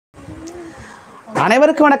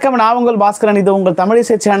அனைவருக்கும் வணக்கம். நான் உங்கள் பாஸ்கரன். இது உங்கள்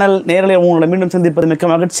தமிழிசை சேனல். நேரலை உங்களை மீண்டும் சந்திப்பது மிக்க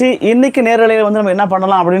மகிழ்ச்சி. இன்னைக்கு நேரலையில் வந்து நம்ம என்ன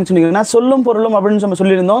பண்ணலாம் அப்படின்னு சொன்னீங்கன்னா, சொல்லும் பொருளும் அப்படின்னு நம்ம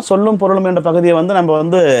சொல்லியிருந்தோம். சொல்லும் பொருளும் என்ற பகுதியை வந்து நம்ம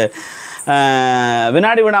வந்து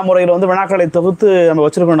வினாடி வினா முறையில் வந்து வினாக்களை தொகுத்து நம்ம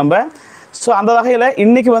வச்சுருக்கோம் நம்ம. ஸோ அந்த வகையில்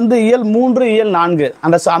இன்றைக்கி வந்து இயல் 3 இயல் 4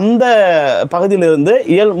 அந்த பகுதியிலிருந்து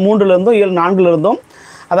இயல் 3லேருந்தும் இயல் 4லேருந்தும்,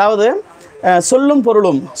 அதாவது சொல்லும்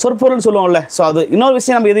பொருளும் சொற்பொருள் சொல்லுவோம்ல. ஸோ அது இன்னொரு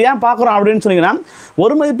விஷயம். நம்ம இதை ஏன் பார்க்குறோம் அப்படின்னு சொன்னீங்கன்னா,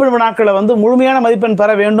 ஒரு மதிப்பெண் வினாக்களை வந்து முழுமையான மதிப்பெண்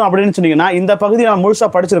பெற வேண்டும் அப்படின்னு சொன்னீங்கன்னா இந்த பகுதியை நம்ம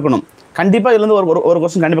முழுசாக படிச்சிருக்கணும். கண்டிப்பாக இதுலேருந்து ஒரு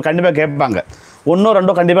கொஸ்டின் கண்டிப்பாக கேட்பாங்க. ஒன்றோ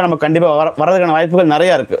ரெண்டோ கண்டிப்பாக வரதுக்கான வாய்ப்புகள்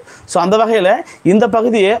நிறையா இருக்குது. ஸோ அந்த வகையில் இந்த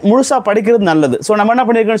பகுதியை முழுசாக படிக்கிறது நல்லது. ஸோ நம்ம என்ன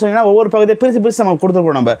பண்ணியிருக்கோன்னு சொன்னீங்கன்னா, ஒவ்வொரு பகுதியை பிரித்து நம்ம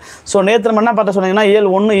கொடுத்துருக்கோம் நம்ம. ஸோ நேற்று நம்ம என்ன பார்த்தோம் சொன்னீங்கன்னா, இயல்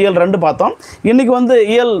 1 இயல் 2 பார்த்தோம். இன்றைக்கி வந்து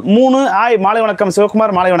இயல் 3 மாலை வணக்கம்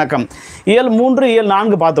சிவகுமார், மாலை வணக்கம். இயல் 3 இயல்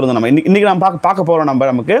 4 பார்த்துருந்தோம் நம்ம. இன்றைக்கி நம்ம பார்க்க போகிறோம்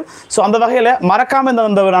நமக்கு. ஸோ அந்த வகையில் மறக்காமல்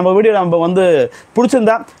இந்த நம்ம வீடியோ நம்ம வந்து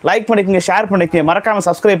பிடிச்சிருந்தா லைக் பண்ணிக்கோங்க, ஷேர் பண்ணிக்கோங்க, மறக்காமல்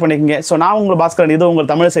சப்ஸ்கிரைப் பண்ணிக்கோங்க. ஸோ நான் உங்கள் பாஸ்கரன், இது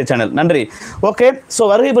உங்கள் தமிழிசை சேனல். நன்றி. ஓகே. ஸோ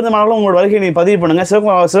வருகை பெருந்தமானவர்களும் உங்கள் வருகை நீ பதிவு பண்ணுங்கள்.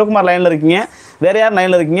 சிவகுமார் லைனில் இருக்கீங்க, வேறு யார்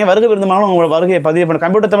லைனில் இருக்கீங்க? வருகை பெருந்தமானவர்களும் உங்கள் வருகையை பதிவு பண்ணுங்கள்.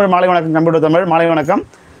 கம்ப்யூட்டர் தமிழ் மாலை வணக்கம், கம்ப்யூட்டர் தமிழ் மாலை வணக்கம்,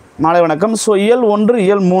 மாலை வணக்கம். ஸோ இயல் 1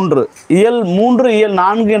 இயல் 3 இயல்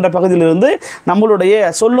 4 என்ற பகுதியிலிருந்து நம்மளுடைய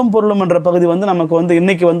சொல்லும் பொருளும் என்ற பகுதி வந்து நமக்கு வந்து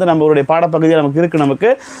இன்றைக்கி வந்து நம்மளுடைய பாடப்பகுதியாக நமக்கு இருக்குது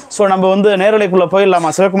நமக்கு. ஸோ நம்ம வந்து நேரலைக்குள்ளே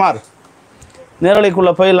போயிடலாமா சிவகுமார்?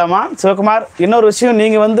 நேரலைக்குள்ளே போயிடலாமா சிவகுமார்? இன்னொரு விஷயம்,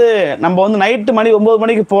 நீங்கள் வந்து நம்ம வந்து நைட்டு 9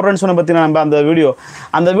 மணிக்கு போடுறேன்னு சொன்ன பார்த்தீங்கன்னா, நம்ம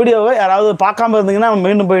அந்த வீடியோவை யாராவது பார்க்காம இருந்தீங்கன்னா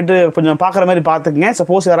மீண்டும் போயிட்டு கொஞ்சம் பார்க்குற மாதிரி பார்த்துக்குங்க.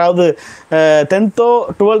 சப்போஸ் யாராவது 10th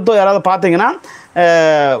 12th யாராவது பார்த்தீங்கன்னா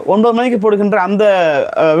 9 மணிக்கு போடுகின்ற அந்த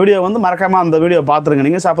வீடியோ வந்து மறக்காமல் அந்த வீடியோ பார்த்துருங்க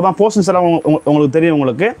நீங்கள். ஸோ அப்போ தான் போர்ஷன்ஸ் எல்லாம் உங்களுக்கு தெரியும்.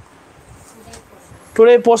 உங்களுக்கு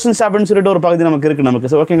டுடே போர்ஷன்ஸ் அப்படின்னு சொல்லிட்டு ஒரு பகுதி நமக்கு இருக்குது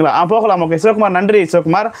நமக்கு. ஸோ ஓகேங்களா? போகலாம். ஓகே சிவகுமார், நன்றி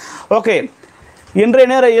சிவகுமார். ஓகே, நின்ற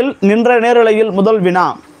நேரலையில் முதல் வினா,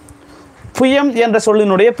 புயம் என்ற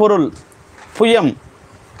சொல்லினுடைய பொருள். புயம்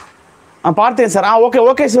பார்த்தேன் sir.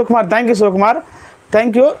 Okay Sivakumar, thank you Sivakumar,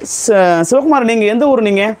 thank you. Sivakumar, நீங்கள் எந்த ஊர்?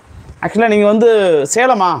 நீங்கள் ஆக்சுவலாக நீங்கள் வந்து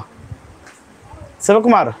சேலமா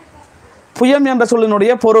சிவகுமார்? புயம் என்ற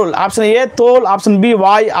சொல்லினுடைய பொருள் ஆப்ஷன் ஏ தோல், ஆப்ஷன் பி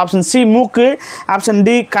வாய், ஆப்ஷன் சி மூக்கு, ஆப்ஷன்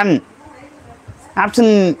டி கண்.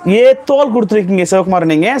 ஆப்ஷன் ஏ தோல் கொடுத்துருக்கீங்க சிவகுமார்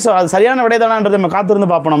நீங்கள். ஸோ அது சரியான விடைதானான்றது நம்ம காத்திருந்து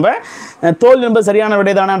பார்ப்போம். நம்ம தோல் என்பது சரியான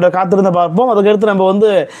விடைதானான்ற காத்திருந்து பார்ப்போம். அதுக்கடுத்து நம்ம வந்து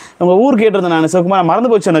உங்கள் ஊர் கேட்டிருந்தேன் நான் சிவகுமார், மறந்து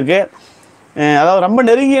போச்சு எனக்கு. அதாவது ரொம்ப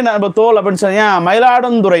நெருங்கிய நம்ம தோல் அப்படின்னு சொன்னால்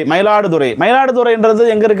மயிலாடுதுறைன்றது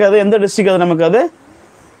எங்கே இருக்குது? எந்த டிஸ்ட்ரிக் அது நமக்கு? அது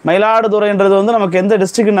மயிலாடுதுறைன்றது வந்து நமக்கு எந்த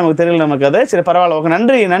டிஸ்ட்ரிக்ட்னு நமக்கு தெரியல நமக்கு அது. சரி, பரவாயில்ல. ஓகே,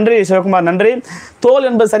 நன்றி சிவகுமார், நன்றி. தோல்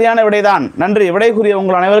என்பது சரியான விடைதான். நன்றி. விடைக்குரிய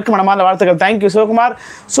உங்கள் அனைவருக்கும் மனமார்ந்த வாழ்த்துக்கள். Thank you Sivakumar,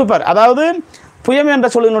 super. அதாவது புயம் என்ற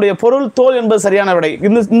சொல்லினுடைய பொருள் தோல் என்பது சரியான விடை.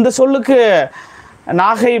 இந்த சொல்லுக்கு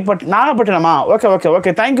நாகப்பட்டினமா?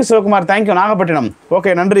 Okay, thank you Sivakumar, thank you. Nagapattinam.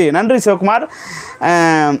 Okay, நன்றி சிவகுமார்.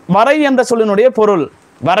 வரை என்ற சொல்லினுடைய பொருள்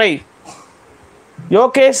வரை.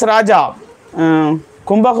 யோகேஷ் ராஜா,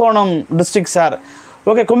 Kumbakonam district sir.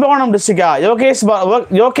 Okay, Kumbakonam டிஸ்ட்ரிக்டா?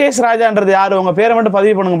 Yogesh ராஜான்றது யார்? உங்கள் பேரை மட்டும்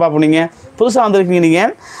பதிவு பண்ணுங்க பார்ப்போம். நீங்கள் புதுசாக வந்திருக்கீங்க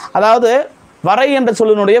நீங்கள். அதாவது வரை என்ற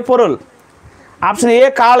சொல்லினுடைய பொருள் ஆப்ஷன் ஏ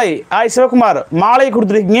காலை. சிவகுமார், மாலை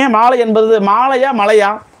கொடுத்துருக்கீங்க. மாலை என்பது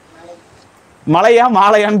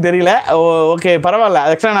மாலையான்னு தெரியல. ஓகே, பரவாயில்ல.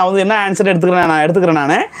 ஆக்சுவலாக நான் வந்து என்ன ஆன்சர் எடுத்துக்கிறேன்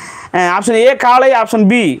நான். ஆப்ஷன் ஏ காலை, ஆப்ஷன்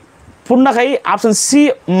பி புன்னகை, ஆப்ஷன் சி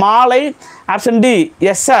மாலை, option D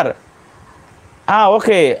yes sir.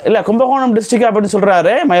 Okay, இல்லை கும்பகோணம் டிஸ்ட்ரிக்ட் அப்படின்னு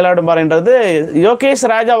சொல்கிறாரு. மயிலாடுதுறைன்றது யோகேஷ்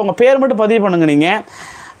ராஜா. உங்கள் பேர் மட்டும் பதிவு பண்ணுங்க நீங்கள்.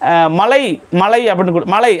 மலை அப்படின்னு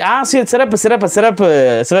மலை. சிறப்பு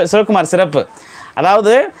சிவகுமார், சிறப்பு.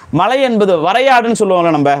 அதாவது மலை என்பது வரையாடுன்னு சொல்லுவோம்ல,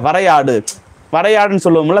 நம்ம வரையாடுன்னு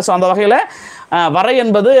சொல்லுவோம்ல. ஸோ அந்த வகையில் வரை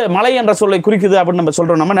என்பது மலை என்ற சொல்லை குறிக்குது அப்படின்னு நம்ம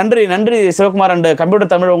சொல்கிறோம் நம்ம. நன்றி சிவகுமார் அண்ட்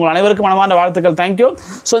கம்ப்யூட்டர் தமிழ், உங்கள் அனைவருக்கும் மனமார்ந்த வாழ்த்துக்கள். தேங்க்யூ.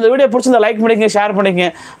 ஸோ இந்த வீடியோ பிடிச்சிருந்தா லைக் பண்ணிக்கங்க, ஷேர் பண்ணிக்கங்க,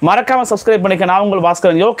 மறக்காமல் சப்ஸ்கிரைப் பண்ணிக்க. நான் உங்கள்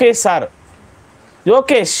பாஸ்கரன். யோகேஷ் சார்,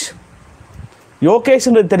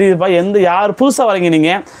 யோகேஷ்ன்றது தெரியுதுப்பா. யார் புதுசாக வரீங்க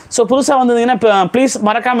நீங்கள்? ஸோ புதுசாக வந்திருந்தீங்கன்னா ப்ளீஸ்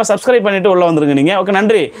மறக்காமல் சப்ஸ்கிரைப் பண்ணிவிட்டு உள்ளே வந்துருங்க நீங்கள். ஓகே,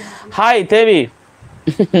 நன்றி. ஹாய் தேவி,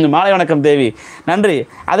 மாலை வணக்கம் தேவி, நன்றி.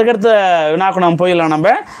 அதுக்கடுத்த வினாக்கு நம்ம போயிடலாம்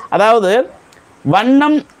நம்ம. அதாவது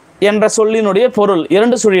வண்ணம் என்ற சொல்லினுடைய பொருள்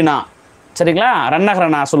 2 சுழினா. சரிங்களா?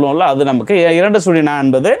 ரன்னகரனா சொல்லுவோம்ல, அது நமக்கு 2 சுழினா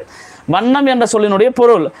என்பது வண்ணம் என்ற சொல்லினுடைய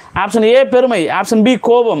பொருள். ஆப்ஷன் ஏ பெருமை, ஆப்ஷன் பி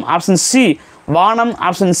கோபம், ஆப்ஷன் சி வானம்,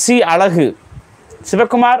 ஆப்ஷன் சி அழகு.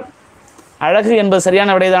 சிவகுமார், அழகு என்பது சரியான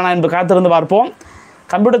விடைதானா என்று காத்திருந்து பார்ப்போம்.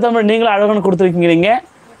 கம்ப்யூட்டர் தமிழ் நீங்களும் அழகுன்னு கொடுத்துருக்கீங்க. நீங்கள்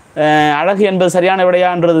அழகு என்பது சரியான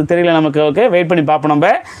விடையான்றது தெரியல நமக்கு. ஓகே, வெயிட் பண்ணி பார்ப்போம் நம்ம.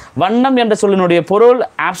 வண்ணம் என்ற சொல்லினுடைய பொருள்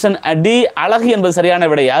ஆப்ஷன் டி அழகு என்பது சரியான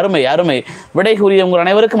விடை. அருமை அருமை. விடை கூறிய உங்கள்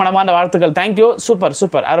அனைவருக்கும் மனமார்ந்த வாழ்த்துக்கள். தேங்க்யூ. சூப்பர்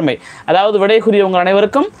சூப்பர், அருமை. அதாவது விடை கூறிய உங்கள்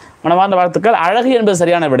அனைவருக்கும் மனமார்ந்த வாழ்த்துக்கள். அழகு என்பது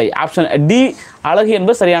சரியான விடை. ஆப்ஷன் டி அழகு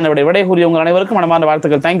என்பது சரியான விடை. விடை கூறிய உங்கள் அனைவருக்கும் மனமார்ந்த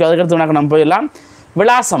வாழ்த்துக்கள். தேங்க்யூ. அதுக்கடுத்து நம்ம போயிடலாம்.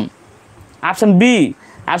 விலாசம் ஆப்ஷன் பி.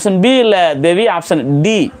 ஆப்ஷன் பி இல்லை தேவி, ஆப்ஷன்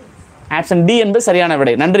டி. ஆப்ஷன் டி என்பது சரியான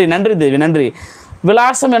விடை. நன்றி நன்றி தேவி, நன்றி.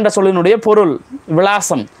 விலாசம் என்ற சொல்லினுடைய பொருள்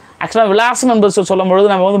விலாசம். ஆக்சுவலாக விலாசம் என்பது சொல்லும்பொழுது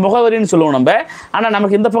நம்ம வந்து முகவரின்னு சொல்லுவோம் நம்ம. ஆனால்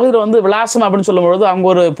நமக்கு இந்த பகுதியில் வந்து விலாசம் அப்படின்னு சொல்லும்பொழுது அவங்க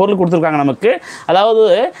ஒரு பொருள் கொடுத்துருக்காங்க நமக்கு. அதாவது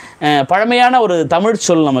பழமையான ஒரு தமிழ்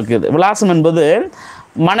சொல் நமக்கு இது. விலாசம் என்பது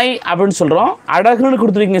மனை அப்படின்னு சொல்கிறோம். அழகுன்னு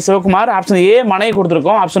கொடுத்துருக்கீங்க சிவகுமார். ஆப்ஷன் ஏ மனை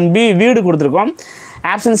கொடுத்துருக்கோம். ஆப்ஷன் பி வீடு கொடுத்துருக்கோம்.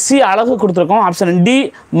 ஆப்ஷன் சி அழகு கொடுத்துருக்கோம். ஆப்ஷன் டி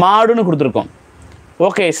மாடுன்னு கொடுத்துருக்கோம்.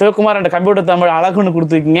 ஓகே, சிவகுமார் என்ற கம்ப்யூட்டர் தமிழ் அழகுன்னு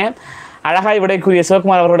கொடுத்துருக்கீங்க. அழகாய் விடைக்குரிய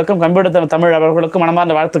சிவகுமார் அவர்களுக்கும் கம்ப்யூட்டர் தமிழ் அவர்களுக்கும்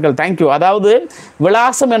மனமார்ந்த வாழ்த்துக்கள். தேங்க்யூ. அதாவது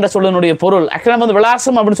விலாசம் என்ற சொல்லினுடைய பொருள் ஆக்சுவலாக வந்து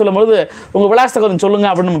விலாசம் அப்படின்னு சொல்லும்போது உங்கள் விலாசத்தை கொஞ்சம்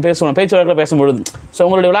சொல்லுங்கள் அப்படின்னு நம்ம பேசுவோம், பேச்சு வழக்கில் பேசும்பொழுது. ஸோ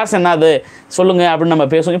உங்களுடைய விலாசம் என்னது சொல்லுங்கள் அப்படின்னு நம்ம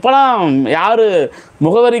பேசுவோம். இப்போலாம் யார்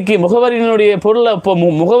முகவரியினுடைய பொருளை இப்போ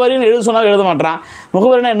முகவரின்னு எழுத சொன்னாலும் எழுத மாட்டான்.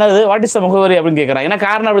 முகவரினா என்னது, வாட் இஸ் த முகவரி அப்படின்னு கேட்குறான். ஏன்னா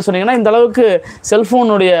காரணம் அப்படி சொன்னீங்கன்னா இந்த அளவுக்கு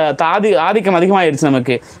செல்ஃபோனுடைய ஆதிக்கம் அதிகமாகிடுச்சு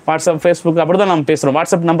நமக்கு. வாட்ஸ்அப், ஃபேஸ்புக் அப்படி தான் நம்ம பேசுகிறோம்.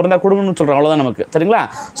 வாட்ஸ்அப் நம்பர் இருந்தால் கொடுங்கன்னு சொல்கிறோம், அவ்வளோதான் நமக்கு. சரிங்களா?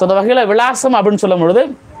 ஸோ அந்த வகையில் விலாசம் அப்படின்னு சொல்லும் பொழுது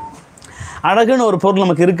அழகுன்னு ஒரு பொருள்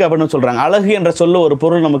நமக்கு இருக்குது அப்படின்னு சொல்கிறாங்க. அழகு என்ற சொல்ல ஒரு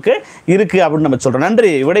பொருள் நமக்கு இருக்குது அப்படின்னு நம்ம சொல்கிறோம்.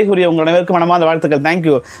 நன்றி. விடை கூறிய உங்கள் அனைவருக்கும் மனமார்ந்த வாழ்த்துக்கள்.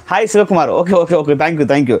 Thank you. Hi Sivakumar. Okay okay okay, thank you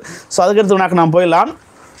thank you. So அதுக்கடுத்து நாம் போயிடலாம்.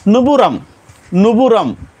 நுபுரம்.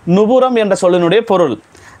 நுபுரம். நுபுரம் என்ற சொல்லினுடைய பொருள்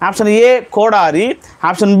ஆப்ஷன் ஏ கோடாரி,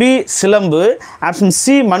 ஆப்ஷன் பி சிலம்பு, ஆப்ஷன்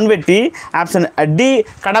சி மண்வெட்டி, ஆப்ஷன் டி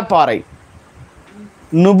கடப்பாறை.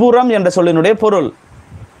 நுபுரம் என்ற சொல்லினுடைய பொருள்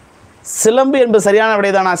சிலம்பு என்பது சரியான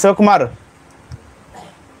விடைதானா சிவகுமார்?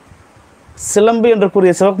 சிலம்பு என்று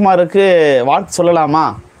கூறிய சிவகுமாருக்கு வாழ்த்து சொல்லலாமா?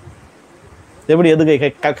 எப்படி,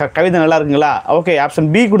 எதுக்கு கவிதை நல்லா இருக்குங்களா? ஓகே, ஆப்ஷன்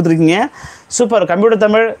பி கொடுத்துருக்கீங்க. சூப்பர். கம்ப்யூட்டர்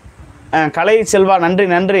தமிழ் கலை செல்வா, நன்றி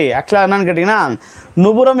நன்றி. ஆக்சுவலாக என்னன்னு கேட்டிங்கன்னா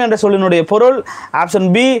நுபுரம் என்ற சொல்லினுடைய பொருள் ஆப்ஷன்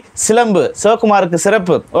பி சிலம்பு. சிவகுமாருக்கு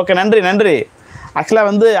சிறப்பு. ஓகே, நன்றி நன்றி. ஆக்சுவலாக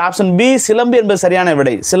வந்து ஆப்ஷன் பி சிலம்பு என்பது சரியான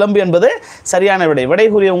விடை. சிலம்பு என்பது சரியான விடை. விடை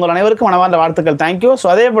கூறிய உங்கள் அனைவருக்கும் மனமார்ந்த வாழ்த்துக்கள். தேங்க்யூ. ஸோ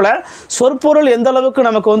அதே போல் சொற்பொருள் எந்த அளவுக்கு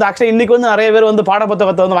நமக்கு வந்து ஆக்சுவலாக இன்றைக்கி வந்து நிறைய பேர் வந்து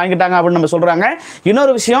பாடப்புத்தகத்தை வந்து வாங்கிட்டாங்க அப்படின்னு நம்ம சொல்கிறாங்க.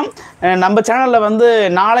 இன்னொரு விஷயம், நம்ம சேனலில் வந்து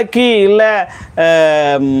நாளைக்கு இல்லை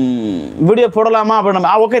வீடியோ போடலாமா அப்படின்னு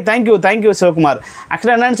நம்ம ஓகே தேங்க்யூ தேங்க்யூ சிவகுமார்.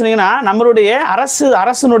 ஆக்சுவலாக என்னன்னு சொன்னீங்கன்னா நம்மளுடைய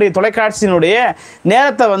அரசினுடைய தொலைக்காட்சியினுடைய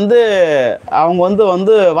நேரத்தை வந்து அவங்க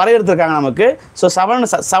வந்து வரையறுத்துருக்காங்க நமக்கு. ஸோ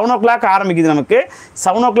 7 o'clock ஆரம்பிக்குது நமக்கு.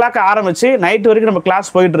 7 o'clock ஆரம்பித்து நைட் வரைக்கும் நம்ம கிளாஸ்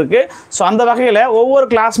போயிட்டுருக்கு. ஸோ அந்த வகையில் ஒவ்வொரு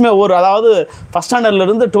கிளாஸுமே அதாவது ஃபஸ்ட்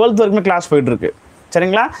ஸ்டாண்டர்ட்லேருந்து 12th வரைக்குமே கிளாஸ் போயிட்டுருக்கு.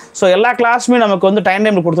 சரிங்களா? ஸோ எல்லா கிளாஸுமே நமக்கு வந்து டைம்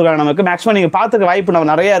கொடுத்துருக்காங்க நமக்கு. மேக்ஸிமம் நீங்கள் பார்த்துக்க வாய்ப்பு நம்ம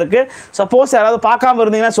நிறையா இருக்குது. சப்போஸ் யாராவது பார்க்காம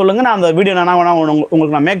இருந்தீங்கன்னா சொல்லுங்கள், நான் அந்த வீடியோ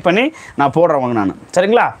உங்களுக்கு நான் மேக் பண்ணி நான் போடுறவங்க நான்.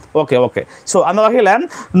 சரிங்களா? Okay okay. ஸோ அந்த வகையில்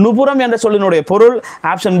நுபுரம் என்ற சொல்லினுடைய பொருள்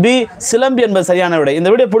ஆப்ஷன் பி சிலம்பு என்பது சரியான விடை. இந்த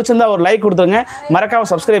வீடியோ பிடிச்சிருந்தா ஒரு லைக் கொடுத்துருங்க,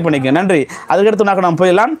 மறக்காமல் சப்ஸ்கிரைப் பண்ணிக்க. நன்றி. அதுக்கடுத்து நம்ம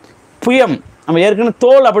போயிடலாம். புயம். நம்ம ஏற்கனவே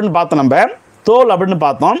தோல் அப்படின்னு பார்த்தோம். நம்ம தோல் அப்படின்னு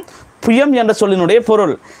பார்த்தோம். புயம் என்ற சொல்லினுடைய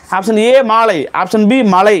பொருள் ஆப்ஷன் ஏ மாலை, ஆப்ஷன் பி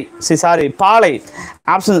மலை பாலை,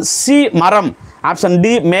 ஆப்ஷன் சி மரம், ஆப்ஷன்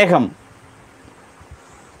டி மேகம்.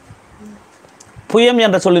 புயம்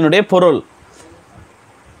என்ற சொல்லினுடைய பொருள்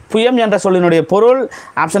புயம் என்ற சொல்லினுடைய பொருள்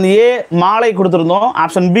ஆப்ஷன் ஏ மாலை கொடுத்துருந்தோம்,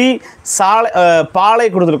 ஆப்ஷன் பி பாலை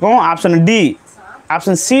கொடுத்துருக்கோம், ஆப்ஷன் டி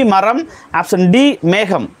ஆப்ஷன் சி மரம், ஆப்ஷன் டி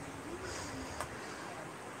மேகம்.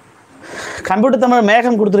 கம்ப்யூட்டர் தமிழ்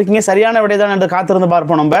மேகம் கொடுத்துருக்கீங்க, சரியான விடைதான் என்று காத்திருந்து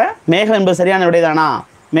பார்ப்போம். நம்ம மேகம் என்பது சரியான விடைதானா?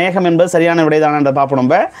 மேகம் என்பது சரியான விடைதானா என்று பார்ப்போம்.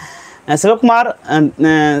 நம்ம சிவகுமார்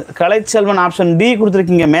கலைச்செல்வன் ஆப்ஷன் டி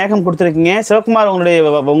கொடுத்துருக்கீங்க, மேகம் கொடுத்துருக்கீங்க. சிவகுமார்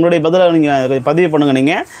உங்களுடைய பதிலை நீங்கள் பதிவு பண்ணுங்கள்.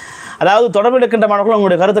 நீங்கள் அதாவது தொடர்பு எடுக்கின்ற மாணவர்கள்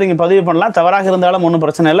உங்களுடைய கருத்தை நீங்கள் பதிவு பண்ணலாம். தவறாக இருந்தாலும் ஒன்றும்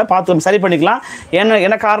பிரச்சனை இல்லை, பார்த்து சரி பண்ணிக்கலாம்.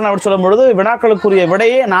 என்ன காரணம் அப்படி சொல்லும்பொழுது வினாக்களுக்குரிய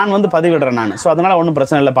விடையே நான் பதிவிடுறேன் நான். ஸோ அதனால் ஒன்றும்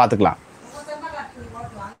பிரச்சனை இல்லை, பார்த்துக்கலாம்.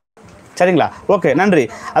 சரிங்களா? ஓகே, நன்றி.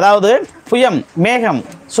 அதாவது புயம் மேகம்.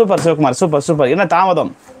 Super Sivakumar, super super. என்ன தாமதம்?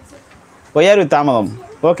 ஒய்யார் தாமதம்.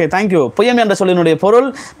 Okay, thank you. புயம் என்ற சொல்லினுடைய பொருள்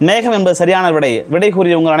மேகம் என்பது சரியான விடை. விடை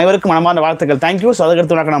கூறிய உங்கள் அனைவருக்கும் மனமார்ந்த வாழ்த்துக்கள். தேங்க்யூ. ஸோ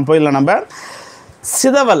அதுக்கடுத்து நம்ம போயிடலாம். நம்ம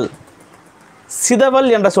சிதவல். சிதவல்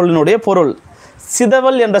என்ற சொல்லினுடைய பொருள்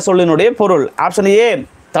சிதவல் என்ற சொல்லினுடைய பொருள் ஆப்ஷன் ஏ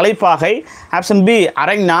தலைப்பாகை, ஆப்ஷன் பி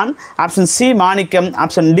அரஞ்ஞான், ஆப்ஷன் சி மாணிக்கம்,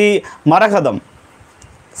 ஆப்ஷன் டி மரகதம்.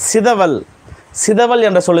 சிதவல். சிதவல்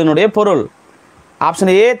என்ற சொல்லினுடைய பொருள்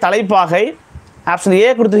ஆப்ஷன் ஏ தலைப்பாகை, ஆப்ஷன் ஏ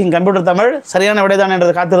கொடுத்துருக்கீங்க கம்ப்யூட்டர் தமிழ், சரியான விடைதான்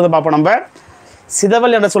என்றதை காத்திருந்து பார்ப்போம். நம்ம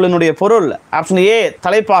சிதவல் என்ற சொல்லினுடைய பொருள் ஆப்ஷன் ஏ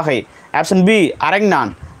தலைப்பாகை, option B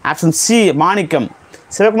அரஞ்ஞான், option C Manickam.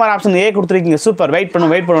 Sivakumar option A கொடுத்துருக்கீங்க. சூப்பர். வெயிட்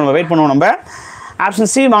பண்ணுவோம் நம்ம. ஆப்ஷன்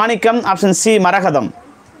சி மாணிக்கம், ஆப்ஷன் சி மரகதம்.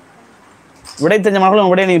 விடை தெரிஞ்ச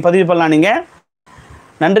மாணவர்களும் விடையை நீங்கள் பதிவு பண்ணலாம். நீங்கள்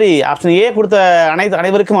நன்றி. ஆப்ஷன் ஏ கொடுத்த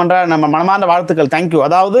அனைவருக்கும் நம்ம மனமார்ந்த வாழ்த்துக்கள். தேங்க்யூ.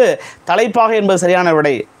 அதாவது தலைப்பாக என்பது சரியான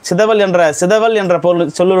விடை. சிதவல் என்ற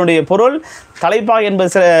பொருள் சொல்லுடைய பொருள் தலைப்பாக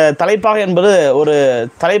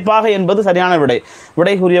என்பது சரியான விடை.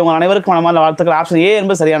 விடை கூறிய உங்கள் அனைவருக்கும் மனமார்ந்த வாழ்த்துக்கள். ஆப்ஷன் ஏ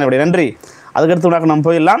என்பது சரியான விடை. நன்றி. அதுக்கடுத்து நம்ம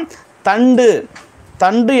போயிடலாம்.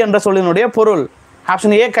 தண்டு என்ற சொல்லினுடைய பொருள்.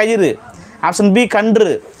 ஆப்ஷன் ஏ கயிறு, ஆப்ஷன் பி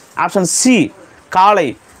கன்று, ஆப்ஷன் சி காளை,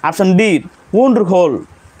 ஆப்ஷன் டி ஊன்றுகோல்.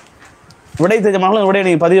 விடை தெரிஞ்ச மாணவர்களும் விடையை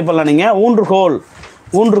நீங்கள் பதிவு பண்ணலாம். நீங்கள் ஊன்றுகோல்.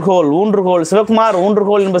 சிவகுமார்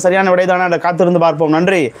ஊன்றுகோல் என்பது சரியான விடை தானே, அதை காத்திருந்து பார்ப்போம்.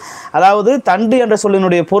 நன்றி. அதாவது தண்டு என்ற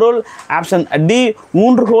சொல்லினுடைய பொருள் ஆப்ஷன் டி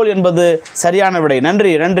ஊன்றுகோல் என்பது சரியான விடை.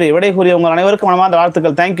 நன்றி. விடை கூறிய உங்கள் அனைவருக்கும் மனமார்ந்த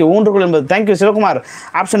வாழ்த்துக்கள். தேங்க்யூ. ஊன்றுகோல் என்பது தேங்க்யூ சிவகுமார்.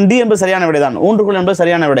 ஆப்ஷன் டி என்பது சரியான விடை தான். ஊன்றுகோல் என்பது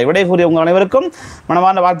சரியான விடை. விடை கூறிய உங்கள் அனைவருக்கும்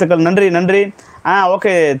மனமார்ந்த வாழ்த்துக்கள். நன்றி.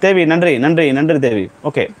 ஓகே தேவி. நன்றி தேவி.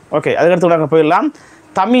 ஓகே. அதுக்கடுத்து போயிடலாம்.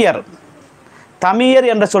 தமியர்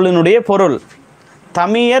என்ற சொல்லினுடைய பொருள்.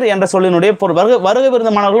 வருகை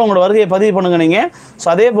விருந்த மாணவர்கள் உங்களோட வருகையை பதிவு பண்ணுங்க நீங்கள். ஸோ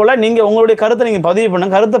அதே போல் நீங்கள் உங்களுடைய கருத்தை நீங்கள் பதிவு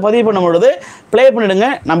பண்ணுங்கள். கருத்தை பதிவு பண்ணும்பொழுது ப்ளே பண்ணிவிடுங்க.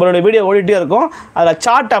 நம்மளுடைய வீடியோ ஓடிட்டே இருக்கும். அதில்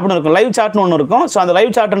சாட் அப்படின்னு இருக்கும், லைவ் சாட்னு ஒன்று இருக்கும். ஸோ அந்த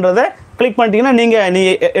லைவ் சாட்ன்றதை கிளிக் பண்ணிட்டீங்கன்னா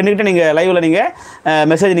என்கிட்ட நீங்கள் லைவில்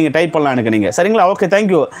மெசேஜ் டைப் பண்ணலாம் எனக்கு நீங்கள். சரிங்களா? Okay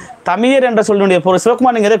thank you. தமியர் என்ற சொல்லினுடைய பொருள்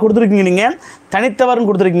சிவகுமார் நீங்கள் எதை கொடுத்துருக்கீங்க? நீங்கள் தனித்தவர்னு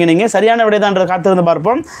கொடுத்துருக்கீங்க. நீங்கள் சரியான விடைதான்றதை காத்திருந்து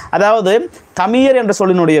பார்ப்போம். அதாவது தமியர் என்ற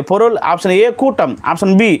சொல்லினுடைய பொருள் ஆப்ஷன் ஏ கூட்டம்,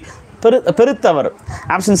 option B பெருத்தவர்,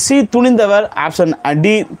 option C துணிந்தவர், option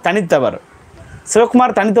D தனித்தவர்.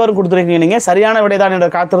 Sivakumar தனித்தவர் கொடுத்துருக்கீங்க. நீங்கள் சரியான விடைதான் என்ற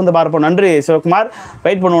காத்திருந்து பார்ப்போம். நன்றி சிவகுமார்.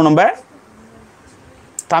 வெயிட் பண்ணுவோம் நம்ம.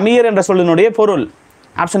 தமியர் என்ற சொல்லினுடைய பொருள்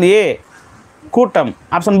ஆப்ஷன் ஏ கூட்டம்,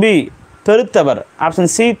 option B பெருத்தவர்,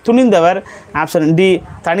 option C துணிந்தவர், option D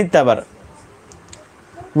தனித்தவர்.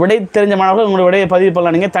 விடை தெரிஞ்ச மாணவர்கள் உங்களுடைய விடையை பதிவு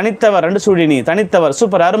பண்ணலாம். நீங்கள் தனித்தவர் 2 சுழினி தனித்தவர்.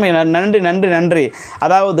 சூப்பர். அருமை. நன்றி.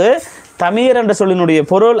 அதாவது தமியர் என்ற சொல்லினுடைய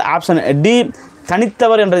பொருள் ஆப்ஷன் டி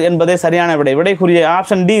தனித்தவர் என்பதே சரியான விடை. விடை கூறிய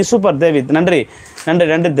ஆப்ஷன் டி. சூப்பர் தேவி. நன்றி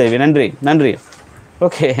தேவி. நன்றி.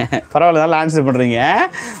 ஓகே பரவாயில்ல, நல்லா ஆன்சர் பண்ணுறீங்க.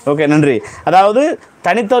 ஓகே நன்றி. அதாவது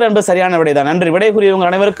தனித்தவர் என்பது சரியான விடை தான். நன்றி. விடை கூறிய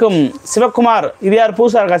உங்கள் அனைவருக்கும் சிவகுமார். இது யார்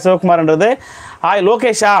புதுசாக இருக்கா சிவகுமார்ன்றது? ஹாய்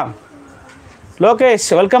லோகேஷா? லோகேஷ்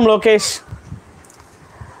வெல்கம்.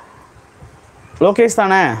 லோகேஷ்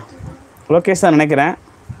தானே? லோகேஷ் தான் நினைக்கிறேன்.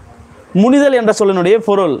 முனிதல் என்ற சொல்லினுடைய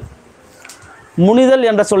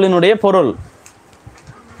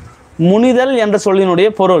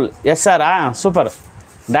பொருள். Yes sir. சூப்பர்.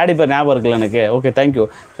 டாடி பேர் ஞாபகம் இருக்குல்ல எனக்கு. Okay thank you.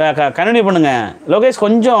 கண்டினியூ பண்ணுங்கள் லோகேஷ்.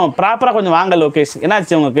 கொஞ்சம் ப்ராப்பராக கொஞ்சம் வாங்க லோகேஷ்.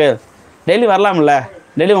 என்னாச்சு உங்களுக்கு? டெய்லி வரலாம்ல?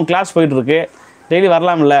 டெய்லி உங்கள் கிளாஸ் போயிட்டுருக்கு. டெய்லி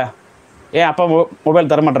வரலாம்ல? ஏன் அப்பா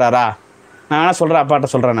மொபைல் தரமாட்டுறாரா? நான் வேணால் சொல்கிறேன், அப்பாட்ட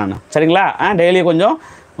சொல்கிறேன் நான். சரிங்களா? டெய்லி கொஞ்சம்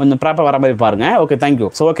ப்ராப்பராக வர மாதிரி பாருங்கள். Okay thank you.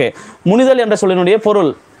 So okay. முனிதல் என்ற சொல்லினுடைய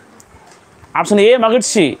பொருள் ஆப்ஷன் ஏ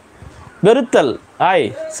மகிழ்ச்சி, வெறுத்தல். ஹாய்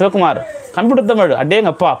சிவகுமார். கம்ப்யூட்டர் தமிழ்.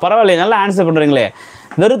 அடேங்கப்பா பரவாயில்லையே, நல்லா ஆன்சர் பண்ணுறீங்களே.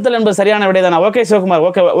 வெறுத்தல் என்பது சரியான விடை தானே? Okay Sivakumar.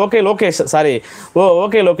 Okay Lokesh. Sorry.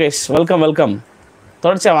 Okay Lokesh. Welcome.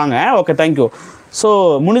 தொடர்ச்சியாக வாங்க. Okay thank you. ஸோ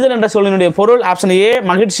முனிதல் என்ற சொல்லினுடைய பொருள் ஆப்ஷன் ஏ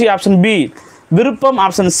மகிழ்ச்சி, ஆப்ஷன் பி விருப்பம்,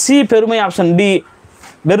 ஆப்ஷன் சி பெருமை, ஆப்ஷன் டி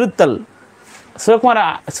வெறுத்தல்.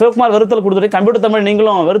 சிவகுமார் வெறுத்தல் கொடுத்துருக்கீங்க. கம்ப்யூட்டர் தமிழ்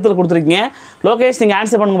நீங்களும் வெறுத்தல் கொடுத்துருக்கீங்க. லோகேஷ் நீங்கள்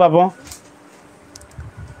ஆன்சர் பண்ணுங்க பார்ப்போம்.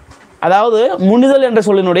 அதாவது முனிதல் என்ற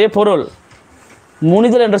சொல்லினுடைய பொருள்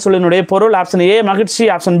ஆப்ஷன் ஏ மகிழ்ச்சி,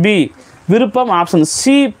 ஆப்ஷன் பி விருப்பம், ஆப்ஷன்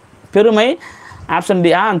சி பெருமை, ஆப்ஷன்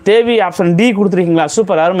டி தேவி, ஆப்ஷன் டி கொடுத்துருக்கீங்களா?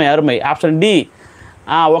 சூப்பர். அருமை. Option D.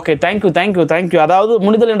 Okay thank you. அதாவது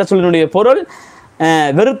முனிதல் என்ற சொல்லினுடைய பொருள்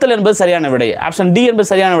வெறுத்தல் என்பது சரியான விடை. ஆப்ஷன் டி என்பது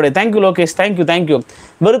சரியான விடை. தேங்க்யூ லோகேஷ். தேங்க்யூ.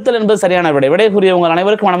 வெறுத்தல் என்பது சரியான விடை. விடை கூறிய உங்கள்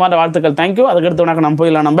அனைவருக்கும் மனமார்ந்த வாழ்த்துக்கள். தேங்க்யூ. அதுக்கடுத்து நம்ம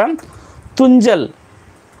போயிடலாம். நம்ம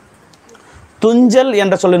துஞ்சல்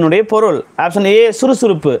என்ற சொல்லினுடைய பொருள் ஆப்ஷன் ஏ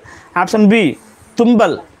சுறுசுறுப்பு, ஆப்ஷன் பி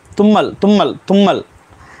தும்மல்,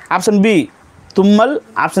 ஆப்ஷன் பி தும்மல்,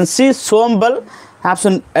 ஆப்ஷன் சி சோம்பல்,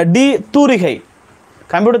 ஆப்ஷன் டி தூரிகை.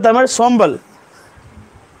 கம்ப்யூட்டர் தமிழ் சோம்பல்.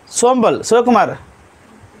 சிவகுமார்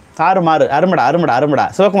தாறுமாறு. அருமடா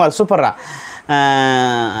சிவகுமார். சூப்பர்ரா.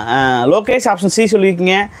 லோகேஷ் ஆப்ஷன் சி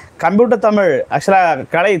சொல்லியிருக்கீங்க. கம்ப்யூட்டர் தமிழ் ஆக்சுவலாக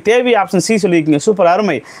கலை தேவி ஆப்ஷன் சி சொல்லியிருக்கீங்க. சூப்பர்.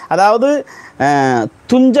 அருமை. அதாவது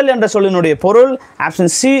துஞ்சல் என்ற சொல்லினுடைய பொருள்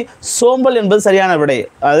ஆப்ஷன் சி சோம்பல் என்பது சரியான விடை.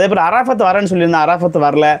 அதே போல் அராஃபத்து வரேன்னு சொல்லியிருந்தேன். அராஃபத்து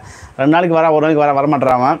வரல. 2 நாளைக்கு ஒரு நாளைக்கு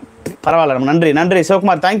வரமாட்டான். பரவாயில்ல, நன்றி நன்றி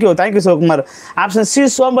Sivakumar, thank you Sivakumar. Option C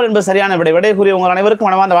சோம்பல் என்பது சரியான விடை. விடை கூறிய உங்கள் அனைவருக்கும்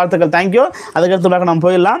மனமார்ந்த வாழ்த்துக்கள், தேங்க்யூ. அதுக்கடுத்து நம்ம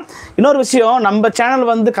போயிடலாம். இன்னொரு விஷயம், நம்ம சேனல்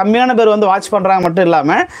வந்து கம்மியான பேர் வந்து வாட்ச் பண்ணுறாங்க மட்டும்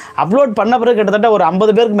இல்லாமல் அப்லோட் பண்ண பிறகு கிட்டத்தட்ட ஒரு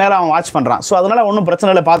 50 பேருக்கு மேலே அவன் வாட்ச் பண்ணுறான். ஸோ அதனால் ஒன்றும் பிரச்சனை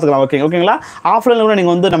இல்லை, பார்த்துக்கலாம். ஓகேங்களா? ஆஃப்லைனில் கூட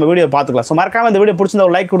நீங்கள் வந்து நம்ம வீடியோ பார்த்துக்கலாம். ஸோ மறக்காமல் இந்த வீடியோ பிடிச்சிருந்தா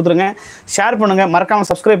ஒரு லைக் கொடுத்துருங்க, ஷேர் பண்ணுங்கள், மறக்காமல்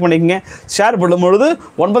சப்ஸ்கிரைப் பண்ணிக்கங்க. ஷேர் பண்ணும்பொழுது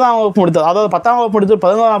 9ஆம் வகுப்பு முடித்தது, அதாவது 10ஆம் வகுப்பு முடித்து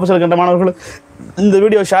 11ஆம் வகுப்பு செல்கின்ற மாணவர்கள் இந்த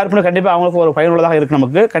வீடியோ ஷேர் பண்ணி கண்டிப்பாக அவங்களுக்கு ஒரு பயனுள்ளதாக இருக்குது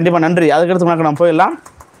நமக்கு. கண்டிப்பாக நன்றி. அதுக்கடுத்து நம்ம போயிடலாம்.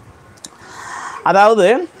 அதாவது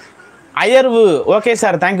அயர்வு. Okay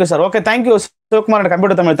sir, thank you sir. Okay, thank you Sivakumar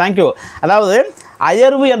computer Tamil, thank you. அதாவது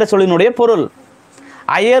அயர்வு என்ற சொல்லினுடைய பொருள்.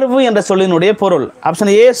 அயர்வு என்ற சொல்லினுடைய பொருள்.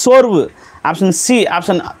 ஆப்ஷன் ஏ சோர்வு, ஆப்ஷன் சி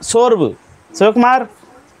ஆப்ஷன் சோர்வு. சிவகுமார்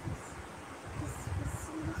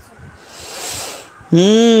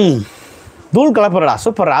தூள் கலப்புறடா,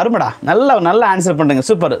 சூப்பர், அருமடா, நல்ல ஆன்சர் பண்ணுறீங்க,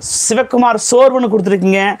 சூப்பர். சிவகுமார் சோர்வுன்னு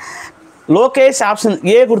கொடுத்துருக்கீங்க. லோகேஷ் ஆப்ஷன்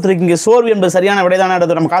ஏ கொடுத்துருக்கீங்க. சோர்வு என்பது சரியான விடைதான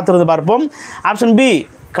இடத்தை நம்ம காத்திருந்து பார்ப்போம். ஆப்ஷன் பி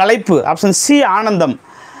களைப்பு, ஆப்ஷன் சி ஆனந்தம்.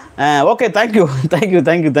 Okay,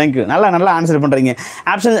 thank you. நல்லா ஆன்சர் பண்ணுறீங்க.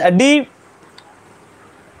 ஆப்ஷன் டி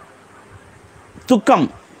துக்கம்.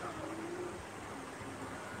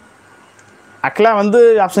 ஆக்சுவலாக வந்து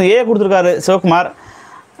ஆப்ஷன் ஏ கொடுத்துருக்காரு சிவகுமார்,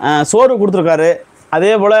 சோர்வு கொடுத்துருக்காரு.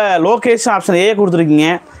 அதே போல் லோகேஷ் ஆப்ஷன் ஏ கொடுத்துருக்கீங்க.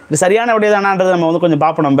 இது சரியான விடைதானான்றது நம்ம வந்து கொஞ்சம்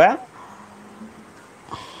பார்ப்போம் நம்ம.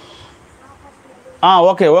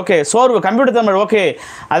 ஓகே சோர்வு கம்ப்யூட்டர் தமிழ். ஓகே,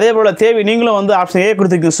 அதே போல் தேவி நீங்களும் வந்து ஆப்ஷன் ஏ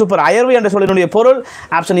கொடுத்துருக்கீங்க, சூப்பர். அயர்வு என்ற சொல்லினுடைய பொருள்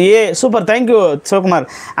option A, super, thank you Sivakumar.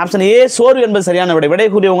 Option A சோர்வு என்பது சரியான விடை. விடை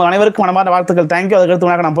கூறிய உங்கள் அனைவருக்கும் மனமார்ந்த வாழ்த்துக்கள், தேங்க்யூ.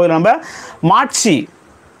 அதுக்கடுத்து நம்ம போயிடலாம். நம்ம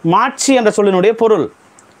மாட்சி என்ற சொல்லினுடைய பொருள்.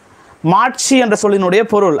 மாட்சி என்ற சொல்லினுடைய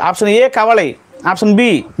பொருள். ஆப்ஷன் ஏ கவலை, ஆப்ஷன்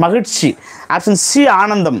பி மகிழ்ச்சி, ஆப்ஷன் சி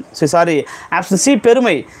ஆனந்தம், ஆப்ஷன் சி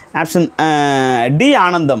பெருமை, ஆப்ஷன் டி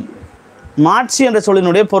ஆனந்தம். மாட்சி என்ற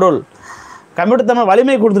சொல்லினுடைய பொருள். கம்ப்யூட்டர் தமிழ்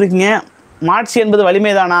வலிமை கொடுத்துருக்கீங்க. மாட்சி என்பது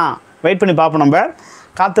வலிமை தானா? வெயிட் பண்ணி பார்ப்போம், நம்ம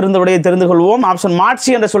காத்திருந்த விடையை தெரிந்து கொள்வோம். ஆப்ஷன் மாட்சி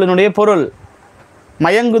என்ற சொல்லினுடைய பொருள்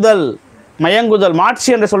மயங்குதல். மாட்சி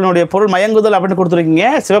என்ற சொல்லினுடைய பொருள் மயங்குதல் அப்படின்னு கொடுத்துருக்கீங்க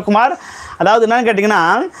சிவகுமார். அதாவது என்னன்னு கேட்டிங்கன்னா,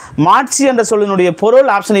 மாட்சி என்ற சொல்லினுடைய பொருள்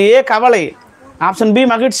ஆப்ஷன் ஏ கவலை, ஆப்ஷன் பி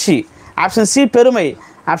மகிழ்ச்சி, ஆப்ஷன் சி பெருமை,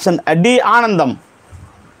 ஆப்ஷன் டி ஆனந்தம்.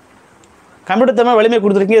 கம்ப்யூட்டர் தமிழ் வலிமை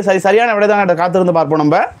கொடுத்துருக்கீங்க. சரியான விடை தான் காத்திருந்து பார்ப்போம்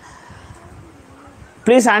நம்ம.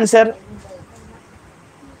 Please answer.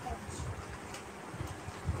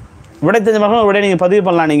 விடை தெரிஞ்ச மாணவர்கள் விடையை நீங்கள் பதிவு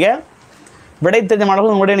பண்ணலாம். நீங்கள் விடை தெரிஞ்ச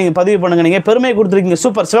மாணவர்கள் விடையை நீங்கள் பதிவு பண்ணுங்கள். நீங்கள் பெருமை கொடுத்துருக்கீங்க,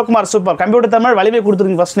 super Sivakumar, super. Computer Tamil வலிமை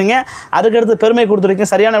கொடுத்துருக்கீங்க ஃபஸ்ட் நீங்கள், அதுக்கடுத்து பெருமை கொடுத்துருக்கீங்க.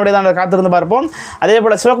 சரியான விடை தான் காத்திருந்து பார்ப்போம். அதே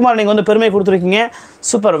போல் சிவகுமார் நீங்கள் வந்து பெருமை கொடுத்துருக்கீங்க,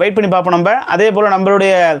 சூப்பர். வெயிட் பண்ணி பார்ப்போம் நம்ம. அதே போல்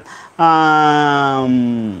நம்மளுடைய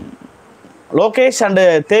லோகேஷ் அண்டு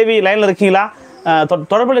தேவி லைனில் இருக்கீங்களா?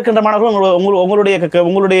 தொடர்பு இருக்கின்ற மாணவர்கள் உங்களுடைய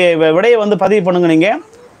விடையை வந்து பதிவு பண்ணுங்கள். நீங்கள்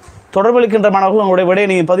தொடர்பு இருக்கின்ற மாணவர்கள் உங்களுடைய விடையை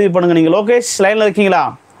நீங்கள் பதிவு பண்ணுங்கள். நீங்கள் லோகேஷ் லைனில் இருக்கீங்களா?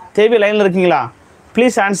 தேவி லைனில் இருக்கீங்களா?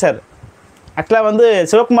 Please answer. ஆக்சுவலாக வந்து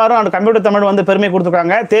சிவகுமாரும் அந்த கம்ப்யூட்டர் தமிழ் வந்து பெருமை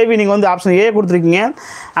கொடுத்துருக்காங்க. தேவி நீங்கள் வந்து ஆப்ஷன் ஏ கொடுத்துருக்கீங்க.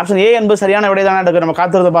 ஆப்ஷன் ஏ என்பது சரியான விடை தானே எடுக்க நம்ம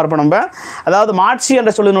காத்திருந்து பார்ப்போம் நம்ம. அதாவது மாட்சி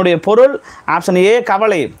என்ற சொல்லினுடைய பொருள் ஆப்ஷன் ஏ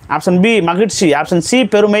கவலை, ஆப்ஷன் பி மகிழ்ச்சி, ஆப்ஷன் சி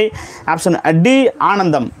பெருமை, ஆப்ஷன் டி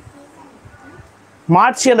ஆனந்தம்.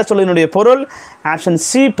 மாட்சி என்ற சொல்லினுடைய பொருள் ஆப்ஷன்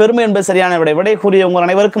சி பெருமை என்பது சரியான விடை. விடை கூறிய உங்கள்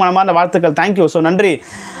அனைவருக்கும் மனமார்ந்த வாழ்த்துக்கள், தேங்க்யூ. ஸோ நன்றி.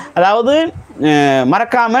 அதாவது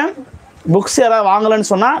மறக்காமல் புக்ஸ் யாராவது வாங்கலைன்னு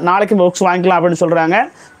சொன்னால் நாளைக்கு புக்ஸ் வாங்கிக்கலாம் அப்படின்னு சொல்கிறாங்க.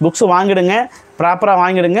 புக்ஸ் வாங்கிடுங்க, ப்ராப்பராக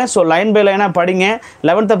வாங்கிடுங்க. ஸோ லைன் பை லைனாக படிங்க.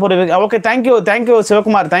 11th பொறுப்பு. Okay, thank you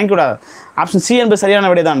Sivakumar, தேங்க்யூடா. Option C என்பது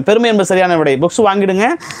சரியான விடை தான், பெருமை என்பது சரியான விடை. புக்ஸ்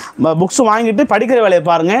வாங்கிடுங்க, புக்ஸ் வாங்கிட்டு படிக்கிற வேலையை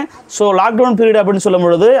பாருங்கள். ஸோ லாக்டவுன் பீரியட் அப்படின்னு சொல்லும்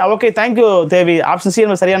பொழுது ஓகே, தேங்க்யூ தேவி. ஆப்ஷன் சி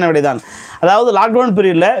என்பது சரியான விடை தான். அதாவது லாக்டவுன்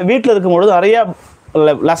பீரியடில் வீட்டில் இருக்கும்பொழுது நிறையா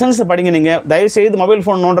லெசன்ஸ் படிங்க. நீங்கள் தயவுசெய்து மொபைல்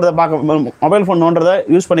ஃபோன் நோண்டுறதை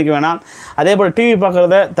யூஸ் பண்ணிக்க வேணாம். அதே போல் டிவி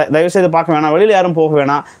பார்க்குறத தயவுசெய்து பார்க்க வேணாம். வெளியில் யாரும் போக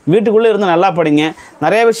வேணாம். வீட்டுக்குள்ளே இருந்து நல்லா படிங்க.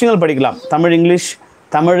 நிறைய விஷயங்கள் படிக்கலாம்.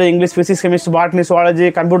 Tamil, English, physics, chemistry, botany, zoology,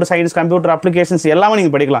 computer science, computer applications எல்லாமே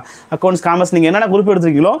நீங்கள் படிக்கலாம். அக்கௌண்ட்ஸ், காமர்ஸ், நீங்கள் என்னென்ன குரூப்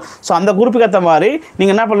எடுத்துருக்கீங்களோ ஸோ அந்த குரூப்புக்கு ஏற்ற மாதிரி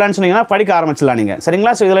நீங்கள் என்ன பண்ணலான்னு சொன்னீங்கன்னா படிக்க ஆரம்பிச்சிடலாம் நீங்கள்.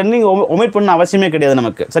 சரிங்களா? ஸோ இதில் நீங்கள் ஒமிட் பண்ண அவசியமே கிடையாது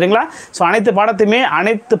நமக்கு. சரிங்களா? ஸோ அனைத்து பாடத்தையுமே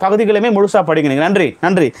அனைத்து பகுதிகளையுமே முழுசாக படிங்க நீங்கள்.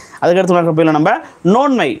 நன்றி. அதுக்கடுத்து நடக்க போயிடலாம் நம்ம.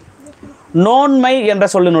 நோன்மை என்ற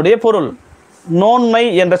சொல்லினுடைய பொருள். நோன்மை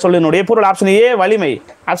என்ற சொல்லினுடைய பொருள் ஆப்ஷன் ஏ வலிமை,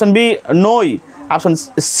 ஆப்ஷன் பி நோய், ஆப்ஷன்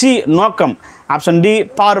சி நோக்கம், ஆப்ஷன் டி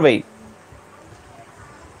பார்வை.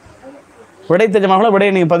 விடை தெரிஞ்சவங்களும்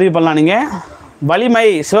விடையை நீங்கள் பதிவு பண்ணலாம். நீங்கள் வலிமை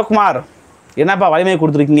சிவகுமார், என்னப்பா வலிமை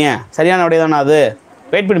கொடுத்துருக்கீங்க? சரியான விடை தானே அது?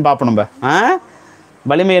 வெயிட் பண்ணி பார்ப்போம் நம்ம.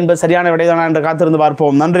 வலிமை என்பது சரியான விடை தானா என்று காத்திருந்து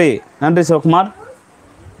பார்ப்போம். நன்றி சிவகுமார்.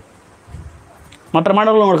 மற்ற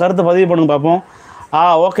மாணவர்கள் உங்களுக்கு கருத்தை பதிவு பண்ணுங்க பார்ப்போம்.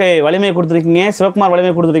 ஓகே, வலிமை கொடுத்துருக்கீங்க சிவகுமார்,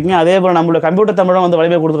 வலிமை கொடுத்துருக்கீங்க. அதே போல் நம்மளோட கம்ப்யூட்டர் தமிழும் வந்து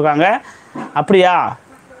வலிமை கொடுத்துருக்காங்க. அப்படியா?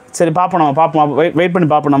 சரி பார்ப்போம், நம்ம பார்ப்போம், வெயிட் பண்ணி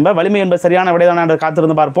பார்ப்போம். நம்ம வலிமை என்பது சரியான விடைதான என்று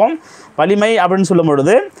காத்திருந்து பார்ப்போம். வலிமை அப்படின்னு சொல்லும்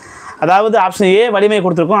பொழுது அதாவது ஆப்ஷன் ஏ வலிமை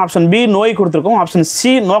கொடுத்துருக்கோம், ஆப்ஷன் பி நோய் கொடுத்துருக்கோம், ஆப்ஷன்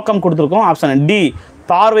சி நோக்கம் கொடுத்துருக்கோம், ஆப்ஷன் டி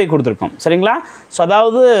பார்வை கொடுத்துருக்கோம். சரிங்களா? ஸோ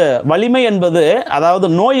அதாவது வலிமை என்பது, அதாவது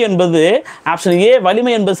நோய் என்பது ஆப்ஷன் ஏ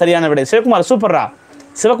வலிமை என்பது சரியான விடை. சிவகுமார் சூப்பரா,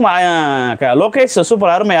 சிவகுமார் லோகேஷ்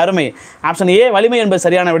சூப்பர், அருமை அருமை. ஆப்ஷன் ஏ வலிமை என்பது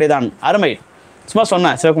சரியான விடை தான். அருமை, சும்மா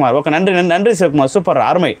சொன்னேன் சிவகுமார். ஓகே, நன்றி நன்றி சிவகுமார், சூப்பர்,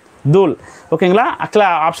 அருமை, தூள். ஓகேங்களா?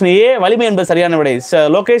 ஆப்ஷன் ஏ வலிமை என்பது சரியான விடை.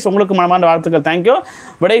 லோகேஷ் உங்களுக்கு மனமார்ந்த வாழ்த்துக்கள், தேங்க்யூ.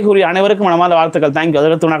 விடை கூறிய அனைவருக்கும் மனமார்ந்த வாழ்த்துக்கள், தேங்க்யூ.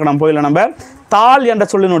 அதற்கு நம்ம போயிடலாம். நம்ம தாள் என்ற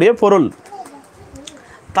சொல்லினுடைய பொருள்,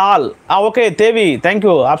 தாள். Okay Devi,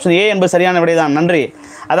 thank you. Option A என்பது சரியான விடை தான், நன்றி.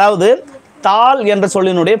 அதாவது தாள் என்ற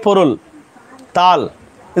சொல்லினுடைய பொருள், தாள்.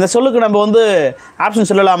 இந்த சொல்லுக்கு நம்ம வந்து ஆப்ஷன்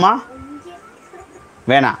சொல்லலாமா?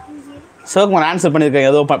 வேணாம். சிவகுமார் ஆன்சர் பண்ணியிருக்காங்க,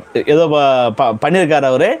 ஏதோ பண்ணியிருக்காரு,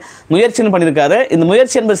 அவர் முயற்சின்னு பண்ணியிருக்காரு. இந்த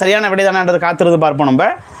முயற்சி என்பது சரியான விடை தானே காத்திருந்து பார்ப்போம். நம்ம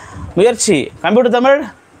முயற்சி, computer Tamil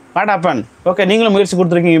what happen. Okay, நீங்களும் முயற்சி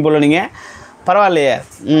கொடுத்துருக்கீங்க போல, நீங்கள் பரவாயில்லையே.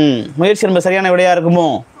 முயற்சி என்பது சரியான விடையாக இருக்குமோ?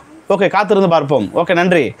 ஓகே, காத்திருந்து பார்ப்போம். ஓகே,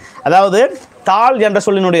 நன்றி. அதாவது தாள் என்ற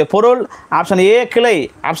சொல்லினுடைய பொருள் ஆப்ஷன் ஏ கிளை,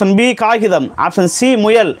 ஆப்ஷன் பி காகிதம், ஆப்ஷன் சி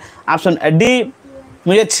முயல், ஆப்ஷன் டி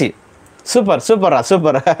முயற்சி. சூப்பர் சூப்பரா,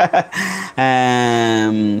 super.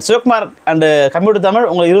 Sivakumar and computer Tamil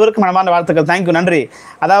உங்கள் இருவருக்கும் மனமார்ந்த வாழ்த்துக்கள், தேங்க்யூ, நன்றி.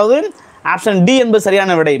 அதாவது ஆப்ஷன் டி என்பது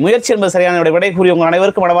சரியான விடை, முயற்சி என்பது சரியான விடை. விடை கூறிய உங்கள்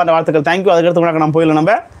அனைவருக்கும் மனமார்ந்த வாழ்த்துக்கள், தேங்க்யூ. அதுக்கடுத்து நம்ம போயிடலாம்.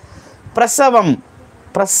 நம்ம பிரசவம்,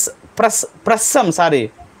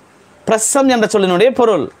 பிரசம் என்ற சொல்லினுடைய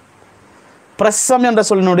பொருள், பிரசம் என்ற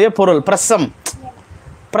சொல்லினுடைய பொருள்,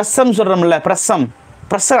 பிரசம் சொல்கிறோம்ல,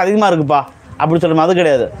 ப்ரெஷர் அதிகமாக இருக்குப்பா அப்படி சொல்கிறோம், அது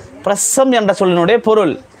கிடையாது. பிரசம் என்ற சொல்லினுடைய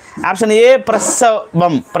பொருள் ஆப்ஷன் ஏ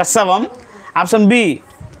பிரசவம், ஆப்ஷன் பி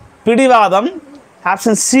பிடிவாதம்,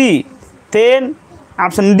 ஆப்ஷன் சி தேன்,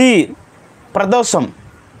 ஆப்ஷன் டி பிரதோஷம்.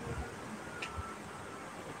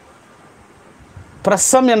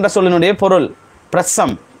 பிரசம் என்ற சொல்லினுடைய பொருள்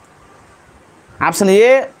பிரசம். ஆப்ஷன்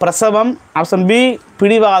ஏ பிரசவம், ஆப்ஷன் பி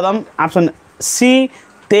பிடிவாதம், ஆப்ஷன் சி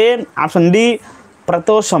தேன், option D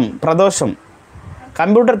Pradosham.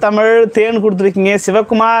 Computer Tamil தேன் கொடுத்துருக்கீங்க,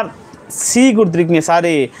 சிவகுமார் சி கொடுத்துருக்கீங்க,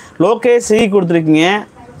 சாரி லோகேஷ் சி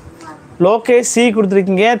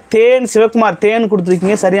கொடுத்துருக்கீங்க, தேன் சிவகுமார் தேன்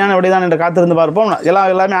கொடுத்துருக்கீங்க. சரியான விடை தான் என்று காத்திருந்து பார்ப்போம்.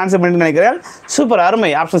 எல்லாமே ஆன்சர் பண்ணி நினைக்கிறேன். சூப்பர்,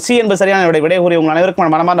 அருமை. ஆப்ஷன் சி என்பது சரியான விடை. விடை கூறிய உங்கள்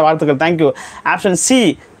அனைவருக்கும் மனமார்ந்த வாழ்த்துக்கள், தேங்க்யூ. ஆப்ஷன் சி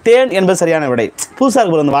தேன் என்பது சரியான விடை. புதுசாக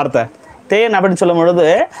இருக்கு அந்த வார்த்தை தேன் அப்படின்னு சொல்லும் பொழுது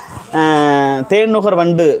தேன் நுகர்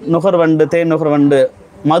வண்டு,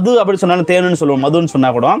 மது அப்படின்னு சொன்னாலும் தேனுன்னு சொல்லுவோம், மதுன்னு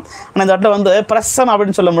சொன்னால் கூட. ஆனால் இந்த இடத்துல வந்து பிரசம்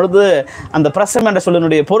அப்படின்னு சொல்லும் பொழுது அந்த பிரசம் என்ற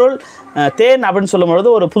சொல்லினுடைய பொருள் தேன் அப்படின்னு சொல்லும் பொழுது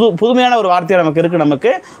ஒரு புதுமையான ஒரு வார்த்தையாக நமக்கு இருக்குது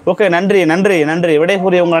நமக்கு. ஓகே, நன்றி. விடை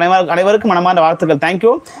கூறிய உங்கள் அனைவருக்கும் மனமார்ந்த வாழ்த்துக்கள்,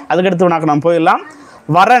 தேங்க்யூ. அதுக்கடுத்து நாம் போயிடலாம்.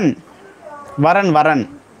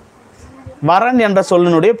 வரன்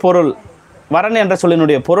என்ற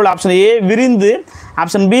சொல்லினுடைய பொருள் ஆப்ஷன் ஏ விரிந்து,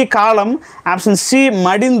 ஆப்ஷன் பி காலம், ஆப்ஷன் சி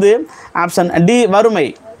மடிந்து, ஆப்ஷன் டி வறுமை.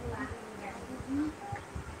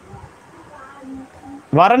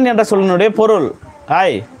 வரன் என்ற சொல்லினுடைய பொருள்,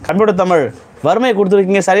 கம்ப்யூட்டர் தமிழ் வறுமை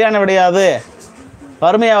கொடுத்துருக்கீங்க, சரியான விடையாது.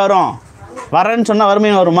 வறுமையாக வரும், வரன்னு சொன்னால்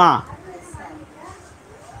வறுமையாக வருமா?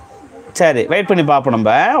 சரி, வெயிட் பண்ணி பார்ப்போம்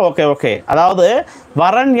நம்ம. ஓகே. அதாவது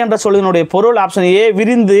வரன் என்ற சொல்லினுடைய பொருள் ஆப்ஷன் ஏ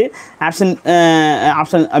விரிந்து,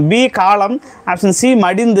 ஆப்ஷன் பி காலம், ஆப்ஷன் சி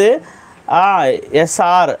மடிந்து,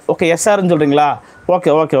 எஸ்ஆர். ஓகே, எஸ்ஆர்ன்னு சொல்கிறீங்களா?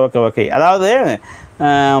 ஓகே. அதாவது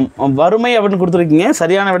வறுமை அப்படின்னு கொடுத்துருக்கீங்க,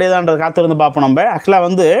 சரியான விடைதான்றது காத்திருந்து பார்ப்போம் நம்ம. ஆக்சுவலாக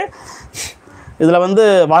வந்து இதில் வந்து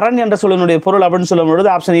வரன் என்ற சொல்லினுடைய பொருள் அப்படின்னு சொல்லும் பொழுது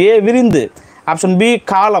ஆப்ஷன் ஏ விரிந்து, ஆப்ஷன் பி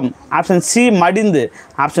காலம், ஆப்ஷன் சி மடிந்து,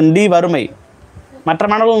 ஆப்ஷன் டி வறுமை. மற்ற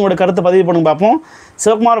மாணவர்கள் உங்களுடைய கருத்து பதிவு பண்ணுங்க பார்ப்போம்.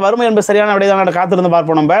 சிவகுமார் வறுமை என்பது சரியான விடைதான் காத்திருந்து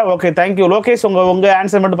பார்ப்போம் நம்ம. Okay, thank you. லோகேஷ் உங்கள்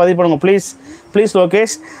ஆன்சர் மட்டும் பதிவு பண்ணுங்க ப்ளீஸ்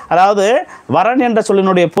லோகேஷ். அதாவது வரன் என்ற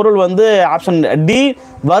சொல்லினுடைய பொருள் வந்து ஆப்ஷன் டி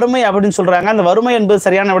வறுமை அப்படின்னு சொல்கிறாங்க. அந்த வறுமை என்பது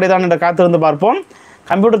சரியான விடைதான் என்ற காத்திருந்து பார்ப்போம்.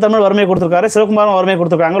 கம்ப்யூட்டர் தமிழ் வறுமை கொடுத்துருக்காரு, சிவகுமாரும் வறுமை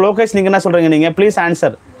கொடுத்துருக்காங்க. லோகேஷ் நீங்கள் என்ன சொல்கிறீங்க? நீங்கள் ப்ளீஸ்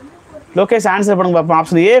ஆன்சர். லோகேஷ் ஆன்சர் பண்ணுங்க பார்ப்போம்.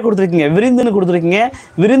 ஆப்ஷன் ஏ கொடுத்துருக்கீங்க, விருந்துன்னு கொடுத்துருக்கீங்க.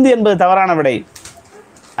 விருந்து என்பது தவறான விடை,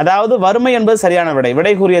 அதாவது வறுமை என்பது சரியான விடை.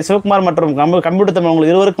 விடை கூறிய சிவகுமார் மற்றும் கம்ப்யூட்டர் தமிழ்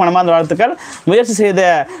உங்களுக்கு இருவருக்கும் மனமார்ந்த வாழ்த்துக்கள். முயற்சி செய்த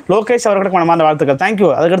லோகேஷ் அவர்களுக்கு மனமார்ந்த வாழ்த்துக்கள், தேங்க்யூ.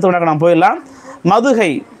 அதுக்கடுத்து நாம் போயிடலாம்.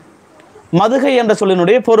 மதுகை என்ற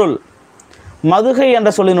சொல்லினுடைய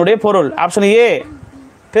பொருள் ஆப்ஷன் ஏ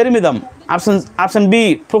பெருமிதம், ஆப்ஷன் பி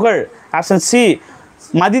புகழ், ஆப்ஷன் சி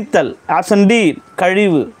மதித்தல், ஆப்ஷன் டி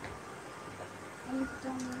கழிவு.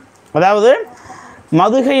 அதாவது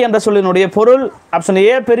மதுகை என்ற சொல்லினுடைய பொருள் ஆப்ஷன்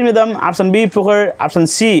ஏ பெருமிதம், ஆப்ஷன் பி புகழ், ஆப்ஷன்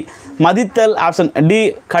சி மதித்தல், ஆப்ஷன் டி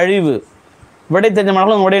கழிவு. விடை தெரிஞ்ச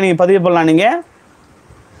மாணவர்கள் உங்களுடைய நீங்கள் பதிவு பண்ணலாம். நீங்கள்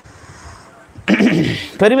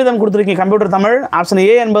பெருமிதம் கொடுத்துருக்கீங்க கம்ப்யூட்டர் தமிழ். ஆப்ஷன்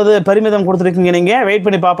ஏ என்பது பெருமிதம் கொடுத்துருக்கீங்க. நீங்கள் வெயிட்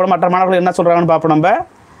பண்ணி பார்ப்போம், மற்ற மாணவர்கள் என்ன சொல்கிறாங்கன்னு பார்ப்போம். நம்ம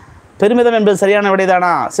பெருமிதம் என்பது சரியான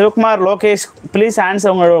விடைதானா? Sivakumar, Lokesh please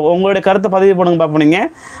answer. உங்களுடைய கருத்தை பதிவு பண்ணுங்க பார்ப்போம். நீங்கள்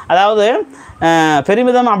அதாவது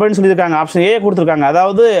பெருமிதம் அப்படின்னு சொல்லியிருக்காங்க, ஆப்ஷன் ஏ கொடுத்துருக்காங்க.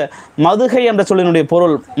 அதாவது மதுகை என்ற சொல்லினுடைய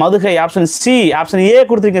பொருள் மதுகை. ஆப்ஷன் சி, ஆப்ஷன் ஏ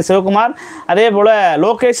கொடுத்துருக்கீங்க சிவகுமார். அதே போல்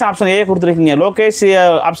லோகேஷ் ஆப்ஷன் ஏ கொடுத்துருக்கீங்க. லோகேஷ்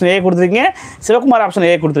ஆப்ஷன் ஏ கொடுத்துருக்கீங்க. சிவகுமார் ஆப்ஷன்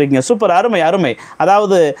ஏ கொடுத்துருக்கீங்க. சூப்பர், அருமை அருமை.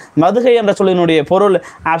 அதாவது மதுகை என்ற சொல்லினுடைய பொருள்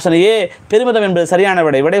ஆப்ஷன் ஏ பெருமிதம் என்பது சரியான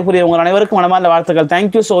விடை. விடைக்குரிய உங்கள் அனைவருக்கும் மனமார்ந்த வாழ்த்துக்கள்.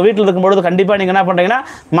 தேங்க்யூ. ஸோ வீட்டில் இருக்கும்போது கண்டிப்பாக நீங்கள் என்ன பண்ணுறீங்கன்னா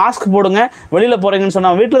மாஸ்க் போடுங்க. வெளியில் போகிறீங்கன்னு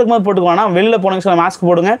சொன்னால் வீட்டில் இருக்கும்போது போட்டுக்குவானா, வெளியில் போனீங்கன்னு சொன்னால் மாஸ்க்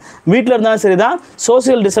போடுங்க. வீட்டில் இருந்தாலும் சரி தான்,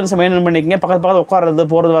 சோசியல் டிஸ்டன்ஸை மெயின்டைன் பண்ணிக்கங்க. பக்கத்து உட்கார்றது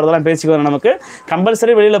போகிறது வரதெல்லாம் பேசிக்குவோம். நமக்கு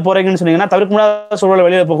கம்பல்சரி வெளியில் போகிறீங்கன்னு சொன்னீங்கன்னா தவிர்க்க முடியாத சூழலை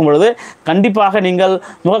வெளியில் போகும்பொழுது கண்டிப்பாக நீங்கள்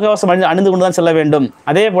முகக்கவசம் அணிந்து கொண்டு தான் செல்ல வேண்டும்.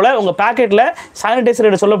 அதே போல் உங்கள் பேக்கெட்டில்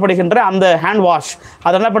சானிடைசர் சொல்லப்படுகின்ற அந்த ஹேண்ட் வாஷ்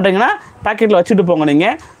அதை என்ன பண்ணுறீங்கன்னா பேக்கெட்டில் வச்சுட்டு போங்க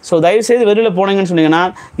நீங்கள். ஸோ தயவுசெய்து வெளியில் போனீங்கன்னு சொன்னீங்கன்னா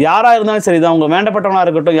யாராக இருந்தாலும் சரி தான், உங்கள் வேண்டப்பட்டவனாக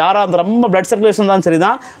இருக்கட்டும், யாராக இருந்தால் ரொம்ப பிளட் சர்க்குலேஷன் தான் சரி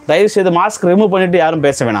தான், தயவுசெய்து மாஸ்க் ரிமூவ் பண்ணிவிட்டு யாரும்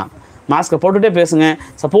பேச வேணாம். மாஸ்க்கை போட்டுகிட்டே பேசுங்க.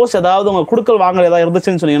 சப்போஸ் ஏதாவது உங்கள் குடுக்கல் வாங்கல் ஏதாவது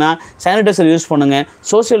இருந்துச்சுன்னு சொன்னீங்கன்னா சானிடைசர் யூஸ் பண்ணுங்கள்.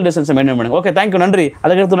 சோசியல் டிஸ்டன்ஸை மெயின்டைன் பண்ணுங்கள். ஓகே, தேங்க்யூ, நன்றி.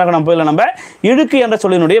 அதுக்கடுத்து நம்ம போயிடலாம். நம்ம இழுக்கு என்ற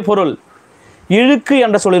சொல்லினுடைய பொருள். இழுக்கு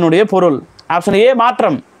என்ற சொல்லினுடைய பொருள் ஆப்ஷன் ஏ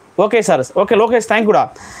மாற்றம். Okay sir, okay Lokesh, தேங்க்யூடா.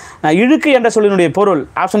 இழுக்கு என்ற சொல்லினுடைய பொருள்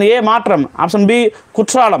ஆப்ஷன் ஏ மாற்றம், option B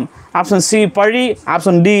Courtallam, option C பழி,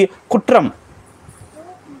 ஆப்ஷன் டி குற்றம்.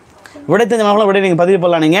 விடை தெரிஞ்சவங்களும் விடை நீங்கள் பதிவு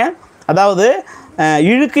பண்ணலாம். நீங்கள் அதாவது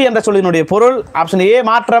இழுக்கு என்ற சொல்லினுடைய பொருள் ஆப்ஷன் ஏ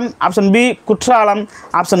மாற்றம், option B Courtallam,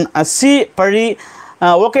 option C பழி.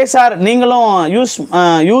 ஓகே சார், நீங்களும்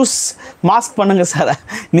யூஸ் மாஸ்க் பண்ணுங்கள் சார்.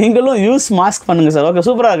 நீங்களும் யூஸ் மாஸ்க் பண்ணுங்கள் சார். ஓகே,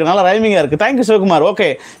 சூப்பராக இருக்குது, நல்லா ரைமிங்காக இருக்குது. Thank you Sivakumar. Okay,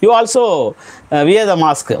 you also wear the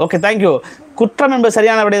mask. Okay, thank you. குற்றம் என்பது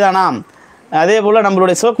சரியான விடைதானா? அதே போல்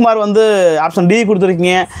நம்மளுடைய சிவகுமார் வந்து ஆப்ஷன் டி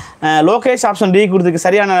கொடுத்துருக்கீங்க. லோகேஷ் ஆப்ஷன் டி கொடுத்துருக்கு.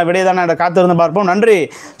 சரியான விடைதானா என்ற காத்திருந்து பார்ப்போம். நன்றி,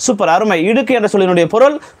 சூப்பர், அருமை. இடுக்கு என்ற சொல்லினுடைய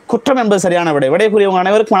பொருள் குற்றம் என்பது சரியான விடை. விடைக்குரியவங்க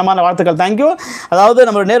அனைவருக்கும் மனமான வாழ்த்துக்கள். தேங்க்யூ. அதாவது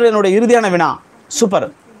நம்ம நேர்களினுடைய இறுதியான வினா. சூப்பர்.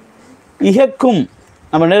 இகக்கும்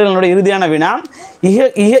நம்ம நேர்களினுடைய இறுதியான வினா.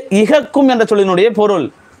 இகக்கும் என்ற சொல்லினுடைய பொருள்.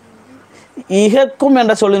 இகக்கும்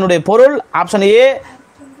என்ற சொல்லினுடைய பொருள் ஆப்ஷன் ஏ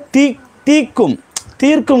தீக்கும்.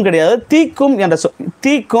 தீர்க்கும் கிடையாது, தீக்கும் என்ற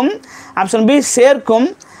தீக்கும். ஆப்ஷன் பி சேர்க்கும்,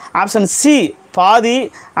 ஆப்ஷன் சி பாதி,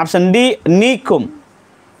 ஆப்ஷன் டி நீக்கும்.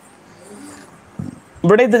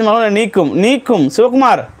 விடை தெரிஞ்ச நீக்கும். நீக்கும்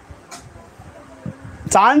சிவகுமார்.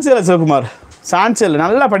 சான்ஸ் இல்லை சிவகுமார், சான்ஸ் இல்லை.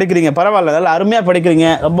 நல்லா படிக்கிறீங்க, பரவாயில்ல, நல்லா அருமையாக படிக்கிறீங்க.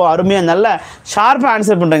 ரொம்ப அருமையாக நல்லா ஷார்ப்பாக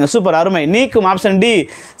ஆன்சர் பண்ணுறீங்க. சூப்பர், அருமை. நீக்கும் option D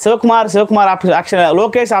Sivakumar. Option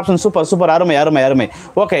Lokesh option super super, அருமை அருமை அருமை.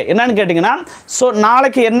 ஓகே, என்னன்னு கேட்டிங்கன்னா ஸோ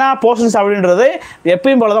நாளைக்கு என்ன போர்ஷன்ஸ் அப்படின்றது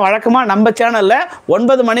எப்பயும் போல தான் வழக்கமாக நம்ம சேனலில்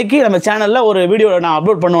 9 மணிக்கு நம்ம சேனலில் ஒரு வீடியோவில் நான்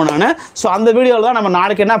அப்லோட் பண்ணுவேன் நான். ஸோ அந்த வீடியோவில் தான் நம்ம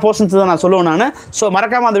நாளைக்கு என்ன போர்ஷன்ஸ் தான் நான் சொல்லுவேன் நான். ஸோ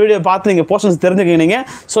மறக்காமல் அந்த வீடியோ பார்த்து நீங்கள் போர்ஷன்ஸ் தெரிஞ்சுக்கிங்க நீங்கள்.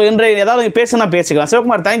 ஸோ இன்றைய ஏதாவது நீங்கள் பேசுனா பேசிக்கலாம்.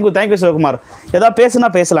 சிவகுமார், தேங்க்யூ சிவகுமார். ஏதாவது பேசுனா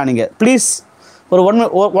பேசலாம் நீங்கள். ப்ளீஸ் ஒரு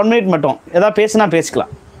 1 மினிட் மட்டும் ஏதாவது பேசுனா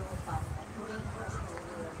பேசிக்கலாம்.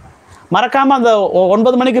 மறக்காமல் அந்த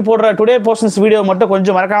 9 மணிக்கு போடுற டுடே போர்ஷன்ஸ் வீடியோ மட்டும்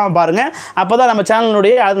கொஞ்சம் மறக்காமல் பாருங்கள். அப்போ தான் நம்ம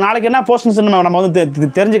சேனலுடைய அது நாளைக்கு என்ன போர்ஷன்ஸ் நம்ம வந்து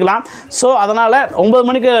தெரிஞ்சுக்கலாம். ஸோ அதனால் 9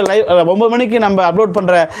 மணிக்கு 9 மணிக்கு நம்ம அப்லோட்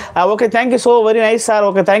பண்ணுற. Okay, thank you, so very nice sir.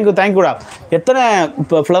 Okay, தேங்க்யூடா. எத்தனை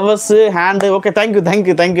இப்போ flowers hand. Okay,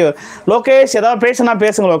 thank you. Lokesh ஏதாவது பேசுனா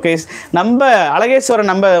பேசுங்க லோகேஷ். நம்ம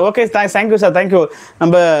அழகேஸ்வரன் நம்ம. Okay, thank you sir, thank you.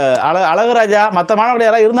 நம்ம அழகுராஜா மற்ற மாணவர்கள்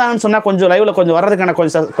யாராவது இருந்தாங்கன்னு சொன்னால் கொஞ்சம் லைவில் கொஞ்சம் வர்றதுக்கான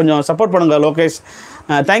கொஞ்சம் சப்போர்ட் பண்ணுங்கள் லோகேஷ்.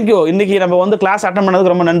 தேங்க்யூ. இன்றைக்கி நம்ம வந்து கிளாஸ் அட்டன்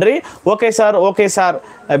பண்ணதுக்கு ரொம்ப நன்றி. Okay sir.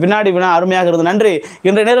 வினாடி வினா அருமையாக இருந்தது. நன்றி.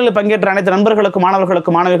 இன்றைய நேரில் பங்கேற்ற அனைத்து நண்பர்களுக்கும்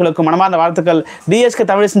மாணவர்களுக்கும் மாணவிகளுக்கும் மனமார்ந்த வாழ்த்துக்கள்.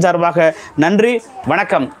 dsktamilisai சார்பாக நன்றி,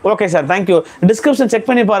 வணக்கம். Okay sir, thank you. Description check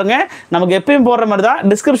பண்ணி பாருங்கள். நமக்கு எப்பயும் போடுற மாதிரி தான்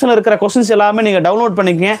டிஸ்கிரிப்ஷனில் இருக்கிற கொஸ்டின்ஸ் எல்லாமே நீங்கள்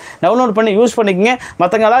டவுன்லோட் பண்ணி யூஸ் பண்ணிக்கங்க.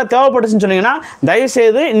 மற்றவங்க ஏதாவது தேவைப்பட்டுச்சுன்னு சொன்னீங்கன்னா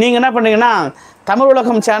தயவுசெய்து நீங்கள் என்ன பண்ணீங்கன்னா தமிழ்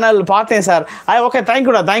உலகம் சேனல் பார்த்தேன் sir. Okay,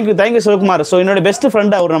 thank you Sivakumar. So என்னோட பெஸ்ட்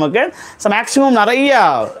ஃப்ரெண்ட் அவர் நமக்கு. ஸோ மேக்ஸிமம் நிறைய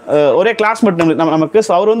ஒரே கிளாஸ்மேட் நமக்கு.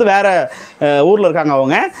 ஸோ அவர் வந்து வேறு ஊரில் இருக்காங்க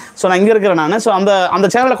அவங்க. ஸோ நான் இங்கே இருக்கிறேன் நான். ஸோ அந்த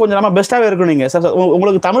சேனலில் கொஞ்சம் நம்ம பெஸ்ட்டாகவே இருக்கும் நீங்கள். சார்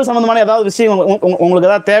உங்களுக்கு தமிழ் சம்மந்தமான ஏதாவது விஷயம் உங்களுக்கு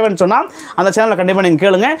ஏதாவது தேவைன்னு சொன்னால் அந்த சேனலில் கண்டிப்பாக நீங்கள்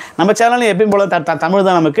கேளுங்க. நம்ம சேனலில் எப்பயும் போல தமிழ்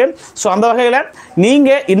தான் நமக்கு. ஸோ அந்த வகையில்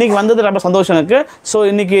நீங்கள் இன்றைக்கி வந்தது ரொம்ப சந்தோஷம் எனக்கு. ஸோ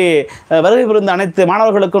இன்றைக்கி வருகை புரிந்த அனைத்து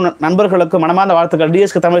மாணவர்களுக்கும் நண்பர்களுக்கும் மனமார்ந்த வாழ்த்துக்கள்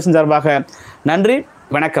dsktamilisai சார்பாக. நன்றி,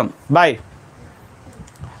 வணக்கம், பாய்.